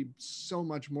going to be so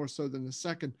much more so than the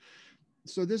second.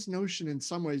 So this notion in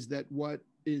some ways that what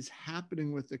is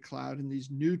happening with the cloud and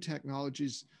these new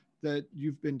technologies that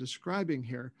you've been describing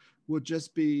here will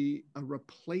just be a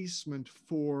replacement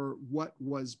for what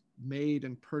was made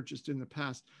and purchased in the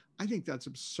past. I think that's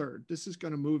absurd. This is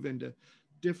going to move into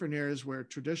different areas where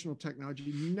traditional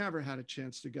technology never had a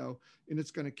chance to go, and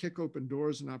it's going to kick open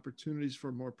doors and opportunities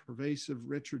for more pervasive,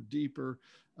 richer, deeper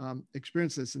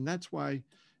experiences. And that's why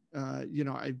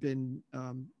I've been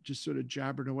just sort of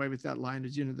jabbering away with that line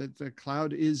is, that the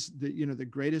cloud is the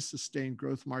greatest sustained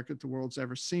growth market the world's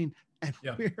ever seen. And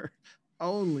we're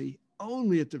only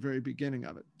at the very beginning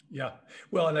of it. Yeah.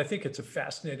 Well, and I think it's a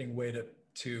fascinating way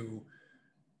to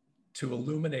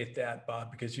illuminate that,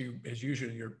 Bob, because you, as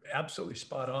usual, you're absolutely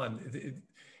spot on.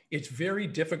 It's very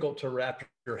difficult to wrap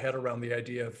your head around the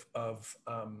idea of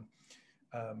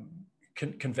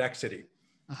convexity.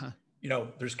 Uh-huh.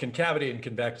 There's concavity and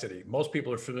convexity. Most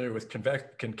people are familiar with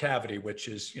concavity, which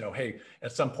is, hey,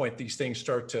 at some point these things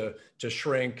start to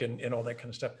shrink and all that kind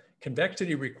of stuff.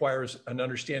 Convexity requires an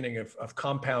understanding of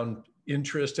compound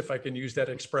interest, if I can use that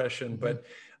expression, but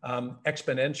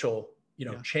exponential,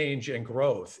 change and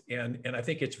growth. And I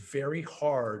think it's very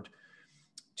hard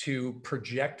to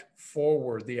project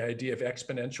forward the idea of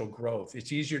exponential growth.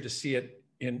 It's easier to see it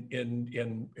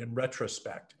in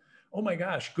retrospect. Oh my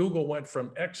gosh, Google went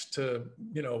from X to,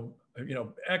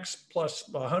 X plus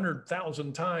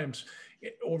 100,000 times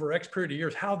over X period of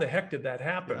years. How the heck did that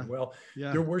happen? Yeah. Well,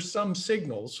 Yeah. there were some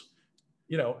signals,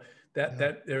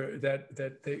 that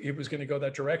it was going to go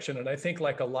that direction. And I think,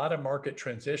 like a lot of market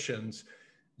transitions,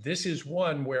 this is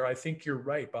one where I think you're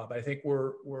right, Bob. I think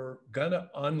we're going to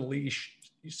unleash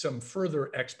some further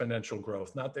exponential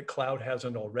growth. Not that cloud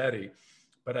hasn't already,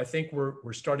 but I think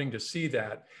we're starting to see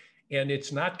that. And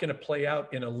it's not going to play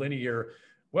out in a linear,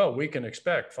 well, we can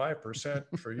expect 5%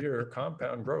 per year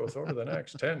compound growth over the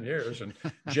next 10 years. And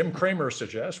Jim Cramer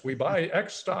suggests we buy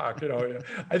X stock.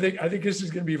 I think this is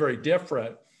going to be very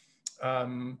different.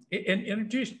 And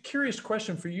just curious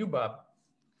question for you, Bob.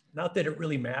 Not that it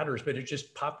really matters, but it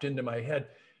just popped into my head.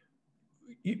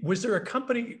 Was there a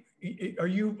company? Are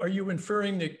you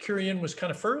inferring that Kurian was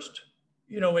kind of first?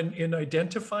 In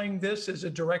identifying this as a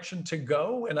direction to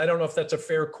go? And I don't know if that's a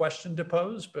fair question to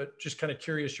pose, but just kind of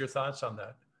curious your thoughts on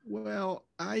that. Well,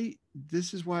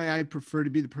 this is why I prefer to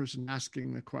be the person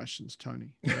asking the questions,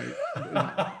 Tony. Right?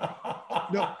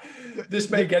 No, this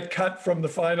may get cut from the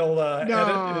final edit.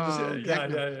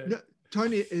 No,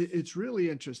 Tony, it's really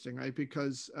interesting, right?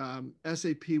 Because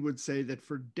SAP would say that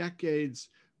for decades,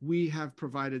 we have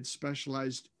provided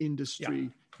specialized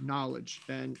industry knowledge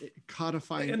and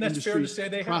codifying industry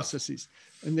processes.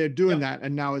 And they're doing that.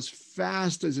 And now, as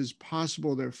fast as is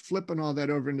possible, they're flipping all that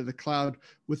over into the cloud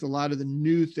with a lot of the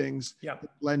new things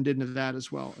that blend into that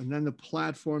as well. And then the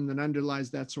platform that underlies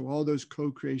that, so all those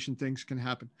co-creation things can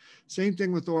happen. Same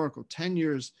thing with Oracle. 10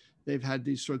 years, they've had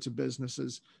these sorts of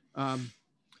businesses.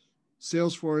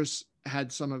 Salesforce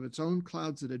had some of its own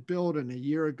clouds that it built. And a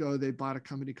year ago, they bought a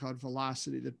company called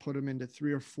Velocity that put them into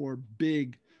 3 or 4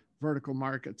 big vertical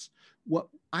markets. What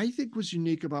I think was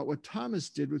unique about what Thomas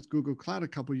did with Google Cloud a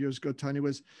couple of years ago, Tony,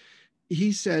 was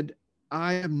he said,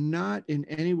 I am not in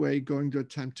any way going to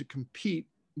attempt to compete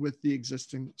with the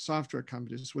existing software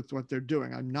companies with what they're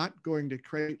doing. I'm not going to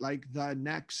create like the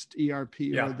next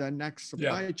ERP or the next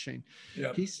supply chain.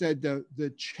 He said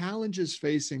the challenges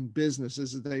facing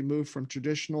businesses as they move from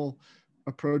traditional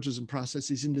approaches and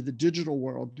processes into the digital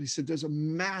world. He said there's a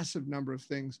massive number of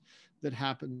things that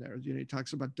happen there. He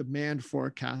talks about demand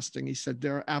forecasting. He said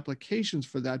there are applications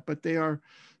for that, but they are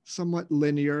somewhat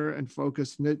linear and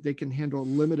focused, and they can handle a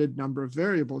limited number of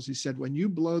variables. He said when you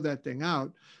blow that thing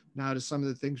out now to some of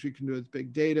the things we can do with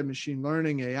big data, machine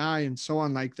learning, AI, and so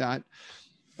on like that,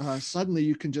 suddenly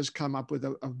you can just come up with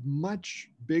a much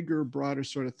bigger, broader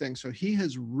sort of thing. So he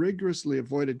has rigorously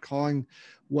avoided calling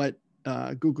what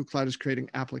Google Cloud is creating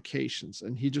applications,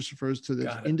 and he just refers to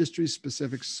the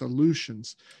industry-specific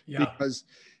solutions. Because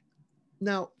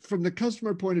now, from the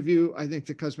customer point of view, I think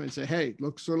the customer would say, "Hey,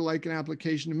 looks sort of like an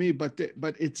application to me," but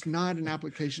it's not an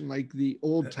application like the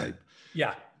old type.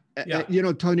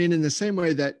 Tony, in the same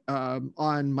way that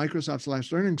on Microsoft's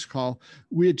last earnings call,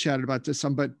 we had chatted about this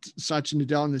some, but Satya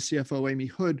Nadella and the CFO Amy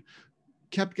Hood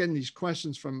kept getting these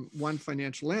questions from one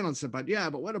financial analyst about,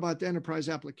 but what about the enterprise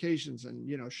applications? And,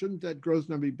 shouldn't that growth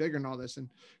number be bigger and all this? And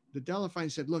Nadella finally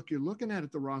said, look, you're looking at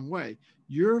it the wrong way.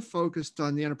 You're focused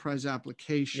on the enterprise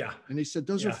application. And he said,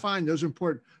 those are fine. Those are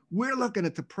important. We're looking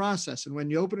at the process. And when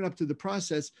you open it up to the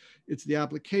process, it's the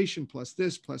application plus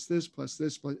this, plus this, plus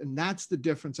this. And that's the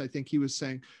difference, I think he was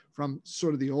saying, from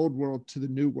sort of the old world to the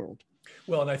new world.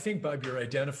 Well, and I think, Bob, you're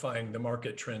identifying the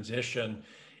market transition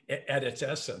at its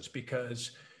essence,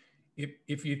 because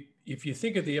if you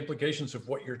think of the implications of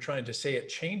what you're trying to say, it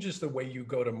changes the way you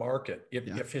go to market.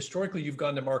 If historically you've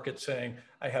gone to market saying,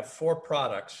 I have 4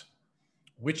 products,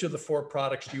 which of the 4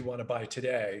 products do you want to buy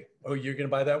today? Oh, you're going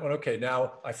to buy that one? Okay,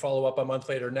 now I follow up a month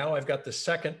later. Now I've got the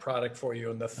second product for you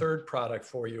and the third product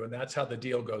for you. And that's how the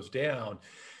deal goes down.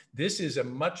 This is a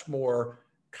much more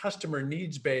customer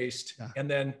needs based. And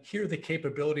then here are the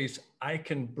capabilities I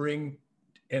can bring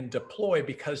and deploy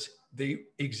because they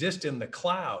exist in the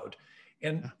cloud.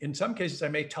 And in some cases, I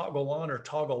may toggle on or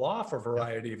toggle off a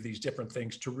variety of these different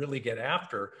things to really get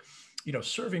after,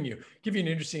 serving you. Give you an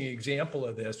interesting example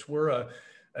of this. We're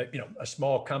a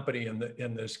small company in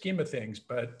the scheme of things,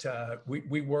 but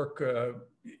we work,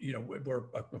 we're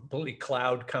a completely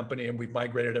cloud company, and we've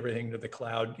migrated everything to the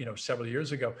cloud, several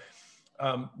years ago.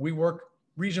 We work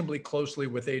reasonably closely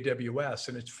with AWS,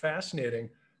 and it's fascinating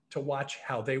to watch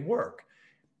how they work.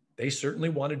 They certainly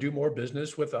want to do more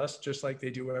business with us, just like they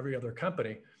do every other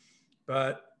company.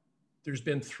 But there's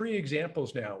been 3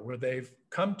 examples now where they've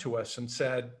come to us and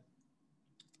said,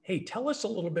 hey, tell us a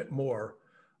little bit more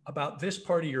about this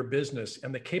part of your business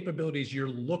and the capabilities you're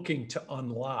looking to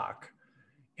unlock.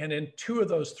 And in 2 of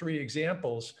those 3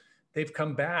 examples, they've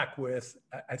come back with,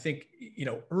 I think,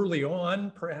 early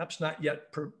on, perhaps not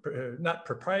yet, not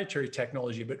proprietary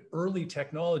technology, but early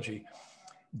technology,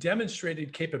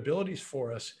 demonstrated capabilities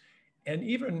for us, and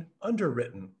even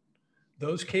underwritten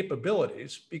those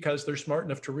capabilities because they're smart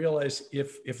enough to realize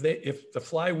if the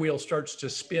flywheel starts to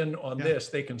spin on this,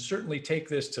 they can certainly take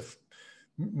this to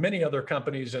many other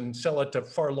companies and sell it to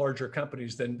far larger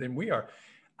companies than we are.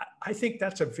 I think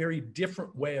that's a very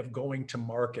different way of going to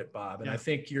market, Bob. And I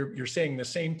think you're saying the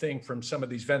same thing from some of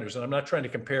these vendors. And I'm not trying to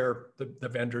compare the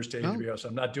vendors to AWS.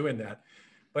 I'm not doing that.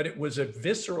 But it was a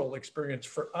visceral experience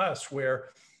for us where,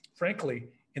 frankly,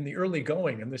 in the early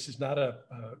going, and this is not a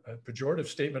pejorative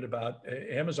statement about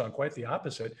Amazon, quite the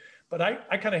opposite, but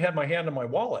I kind of had my hand on my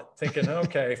wallet thinking,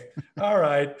 okay, all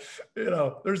right,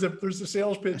 there's a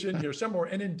sales pitch in here somewhere.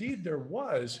 And indeed there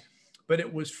was, but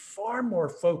it was far more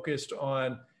focused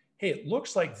on, hey, it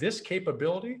looks like this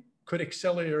capability could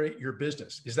accelerate your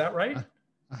business. Is that right?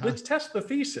 Let's test the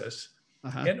thesis.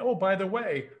 And oh, by the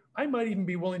way, I might even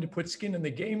be willing to put skin in the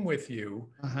game with you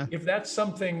if that's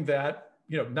something that,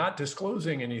 not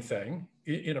disclosing anything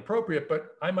inappropriate,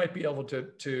 but I might be able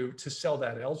to sell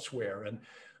that elsewhere. And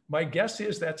my guess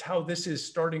is that's how this is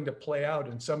starting to play out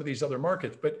in some of these other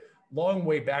markets. But long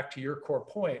way back to your core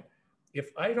point,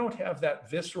 if I don't have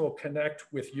that visceral connect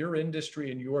with your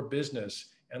industry and your business,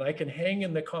 and I can hang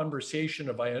in the conversation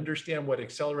of I understand what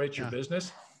accelerates your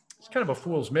business, it's kind of a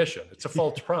fool's mission. It's a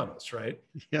false promise, right?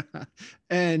 Yeah.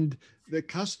 And the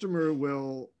customer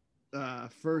will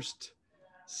first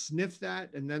sniff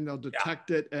that, and then they'll detect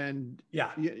it. And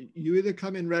you either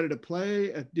come in ready to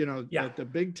play at, at the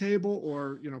big table,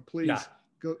 or, please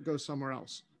go somewhere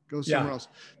else. Go somewhere else.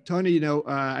 Tony,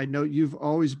 I know you've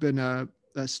always been a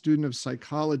student of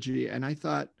psychology, and I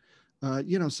thought,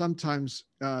 sometimes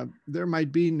there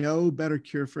might be no better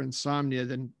cure for insomnia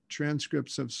than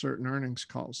transcripts of certain earnings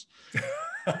calls.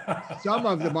 Some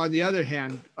of them, on the other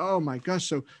hand, oh my gosh.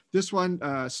 So this one,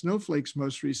 Snowflake's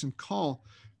most recent call,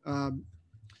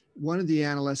 one of the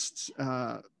analysts,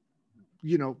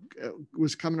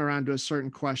 was coming around to a certain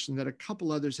question that a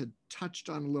couple others had touched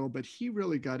on a little bit. He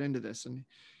really got into this, and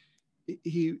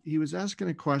he was asking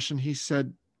a question. He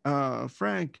said,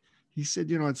 Frank, he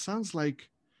said, it sounds like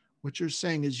what you're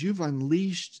saying is you've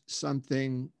unleashed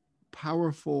something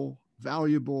powerful,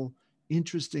 valuable,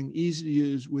 interesting, easy to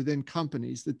use within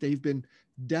companies that they've been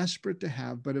desperate to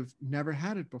have, but have never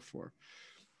had it before.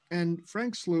 And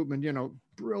Frank Slootman,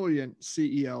 brilliant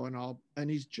CEO and all,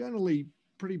 and he's generally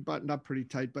pretty buttoned up, pretty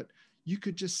tight, but you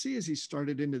could just see as he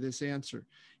started into this answer,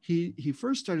 he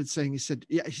first started saying, he said,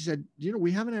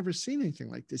 we haven't ever seen anything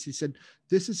like this. He said,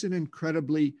 this is an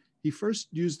incredibly, he first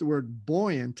used the word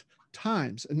buoyant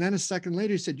times. And then a second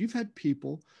later, he said, you've had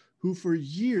people who for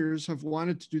years have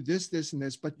wanted to do this, this, and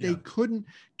this, but they couldn't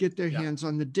get their hands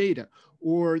on the data,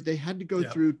 or they had to go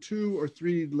through 2 or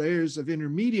 3 layers of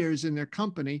intermediaries in their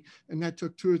company. And that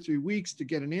took 2 or 3 weeks to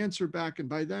get an answer back. And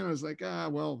by then I was like,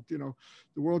 the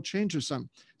world changed or something.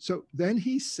 So then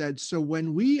he said, so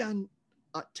when we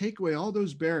take away all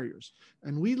those barriers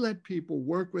and we let people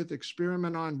work with,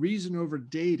 experiment on, reason over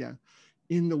data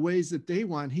in the ways that they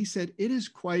want, he said, it is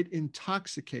quite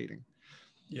intoxicating.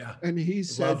 Yeah. And he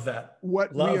said, we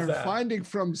are finding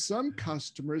from some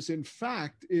customers, in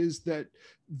fact, is that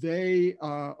they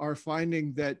are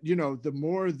finding that, the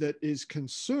more that is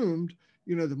consumed,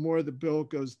 the more the bill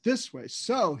goes this way.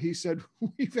 So he said,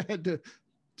 we've had to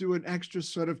do an extra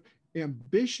sort of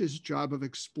ambitious job of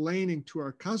explaining to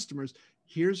our customers,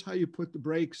 Here's how you put the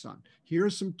brakes on. Here are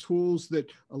some tools that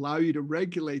allow you to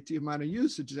regulate the amount of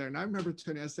usage there. And I remember,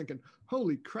 Tony, I was thinking,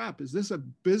 holy crap, is this a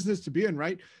business to be in,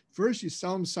 right? First, you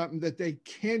sell them something that they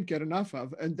can't get enough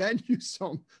of, and then you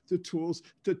sell them the tools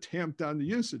to tamp down the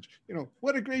usage. You know,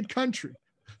 what a great country.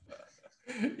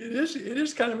 It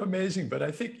is kind of amazing, but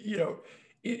I think, you know,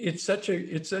 it's such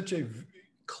a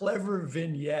clever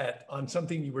vignette on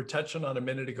something you were touching on a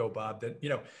minute ago, Bob, that,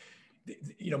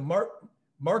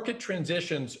 market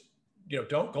transitions,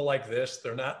 don't go like this.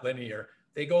 They're not linear.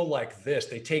 They go like this.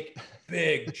 They take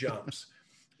big jumps.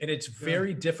 And it's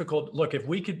very difficult. Look, if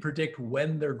we could predict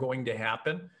when they're going to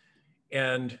happen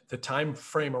and the time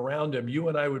frame around them, you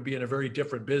and I would be in a very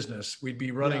different business. We'd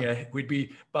be running we'd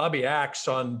be Bobby Axe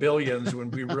on billions when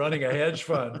we were running a hedge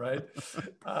fund, right?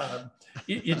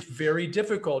 It's very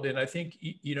difficult. And I think,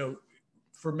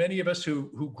 for many of us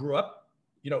who grew up,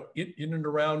 in and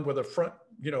around with a front,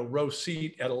 row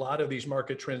seat at a lot of these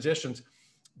market transitions,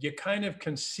 you kind of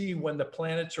can see when the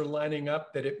planets are lining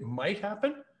up that it might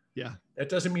happen. Yeah. That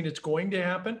doesn't mean it's going to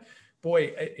happen.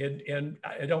 Boy, and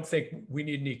I don't think we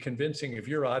need any convincing of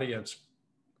your audience.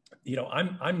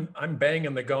 I'm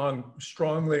banging the gong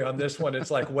strongly on this one.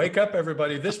 It's like, wake up,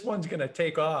 everybody. This one's going to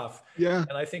take off. Yeah.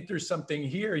 And I think there's something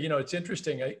here. It's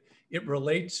interesting. It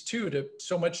relates to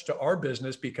so much to our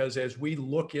business, because as we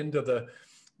look into the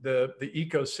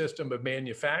ecosystem of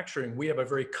manufacturing, we have a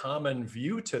very common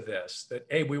view to this, that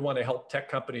A, we want to help tech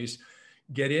companies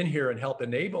get in here and help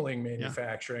enabling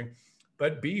manufacturing. Yeah.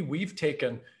 But B, we've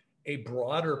taken a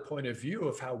broader point of view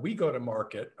of how we go to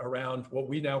market around what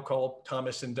we now call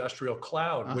Thomas Industrial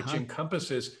Cloud, which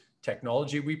encompasses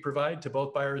technology we provide to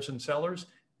both buyers and sellers,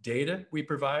 data we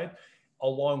provide,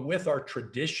 along with our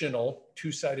traditional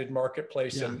two-sided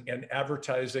marketplace and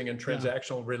advertising and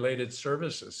transactional related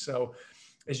services. So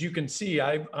as you can see,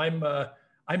 I'm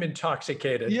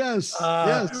intoxicated. Yes.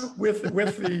 With where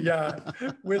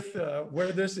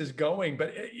this is going.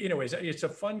 But anyways, it's a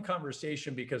fun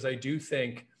conversation, because I do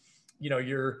think,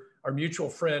 our mutual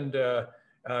friend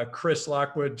Chris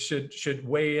Lockwood should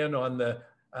weigh in on the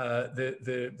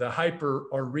hyper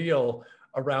or real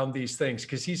around these things,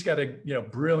 because he's got a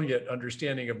brilliant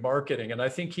understanding of marketing, and I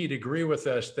think he'd agree with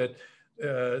us that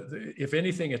if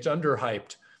anything, it's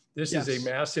underhyped. This is a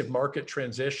massive market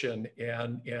transition,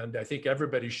 and I think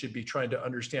everybody should be trying to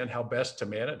understand how best to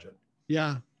manage it.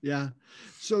 Yeah.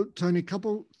 So Tony, a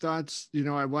couple thoughts,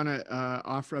 I want to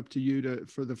offer up to you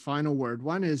for the final word.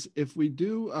 One is, if we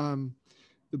do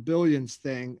the billions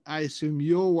thing, I assume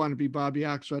you'll want to be Bobby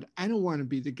Axelrod. I don't want to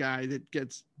be the guy that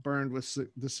gets burned with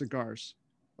the cigars.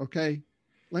 Okay.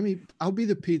 I'll be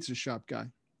the pizza shop guy.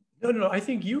 No. I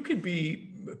think you could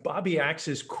be Bobby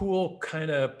Axe's cool kind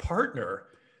of partner.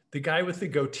 The guy with the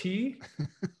goatee,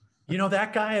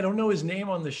 that guy, I don't know his name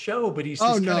on the show, but he's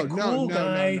this kind of cool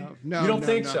guy. No, you don't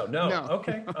think so? No.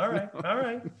 Okay. All right.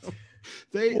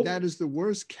 That is the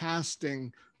worst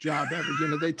casting job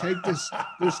ever. They take this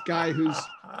guy who's,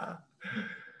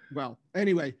 well,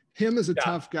 anyway, him as a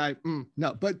tough guy.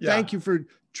 No, but thank you for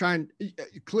trying.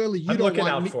 Clearly you don't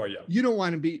want you don't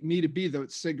want me to be the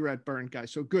cigarette burn guy.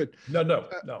 So good. No.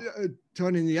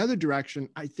 Tony, in the other direction,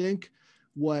 I think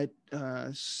what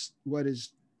is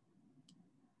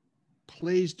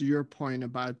plays to your point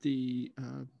about the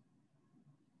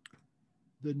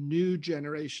new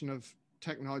generation of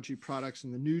technology products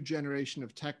and the new generation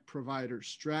of tech providers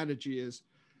strategy is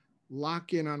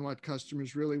lock in on what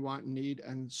customers really want and need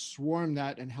and swarm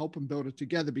that and help them build it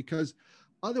together, because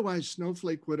otherwise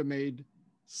Snowflake would have made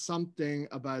something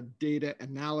about data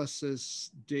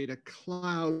analysis, data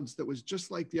clouds that was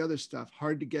just like the other stuff,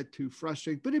 hard to get to,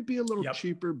 frustrating, but it'd be a little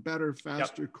cheaper, better,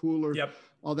 faster, cooler,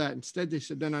 all that. Instead, they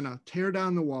said, no, tear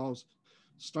down the walls,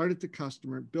 start at the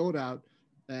customer, build out,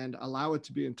 and allow it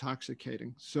to be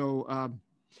intoxicating. So,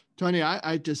 Tony,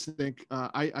 I just think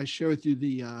I share with you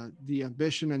the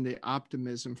ambition and the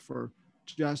optimism for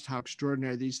just how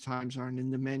extraordinary these times are. And in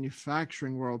the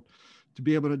manufacturing world, to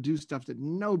be able to do stuff that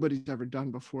nobody's ever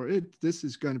done before. This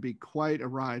is going to be quite a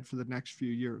ride for the next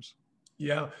few years.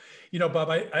 Yeah, Bob,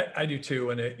 I do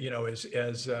too. And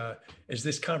as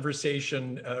this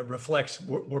conversation reflects,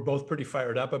 we're both pretty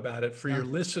fired up about it. For your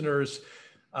listeners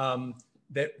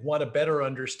that want to better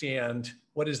understand,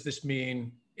 what does this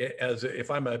mean? If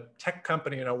I'm a tech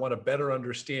company and I want to better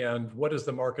understand, what does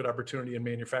the market opportunity in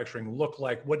manufacturing look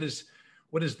like? What does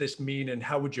this mean, and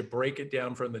how would you break it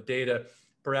down from the data?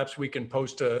 Perhaps we can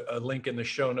post a link in the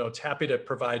show notes. Happy to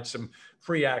provide some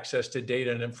free access to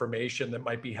data and information that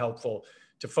might be helpful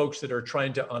to folks that are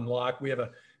trying to unlock. We have a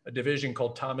division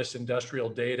called Thomas Industrial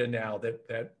Data now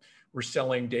that we're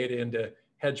selling data into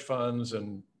hedge funds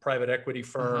and private equity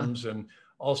firms and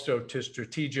also to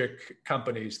strategic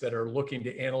companies that are looking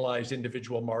to analyze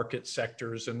individual market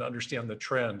sectors and understand the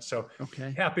trends. So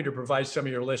okay. Happy to provide some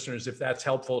of your listeners, if that's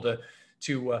helpful, to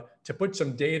put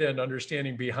some data and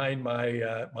understanding behind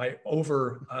my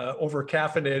over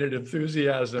caffeinated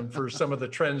enthusiasm for some of the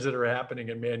trends that are happening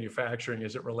in manufacturing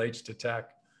as it relates to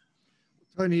tech.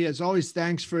 Tony, as always,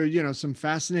 thanks for some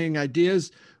fascinating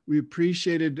ideas. We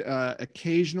appreciated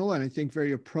occasional and I think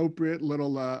very appropriate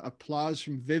little applause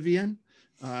from Vivian,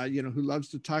 who loves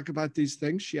to talk about these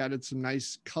things. She added some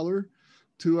nice color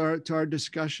to our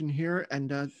discussion here.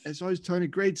 And as always, Tony,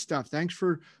 great stuff. Thanks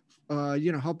for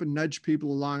helping nudge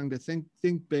people along to think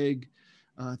big,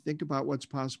 think about what's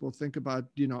possible, think about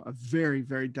a very,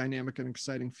 very dynamic and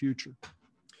exciting future.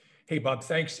 Hey, Bob,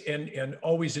 thanks. And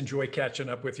always enjoy catching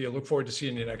up with you. Look forward to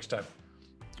seeing you next time.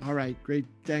 All right. Great.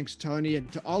 Thanks, Tony.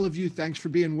 And to all of you, thanks for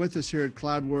being with us here at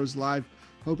Cloud Wars Live.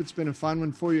 Hope it's been a fun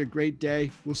one for you. A great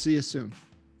day. We'll see you soon.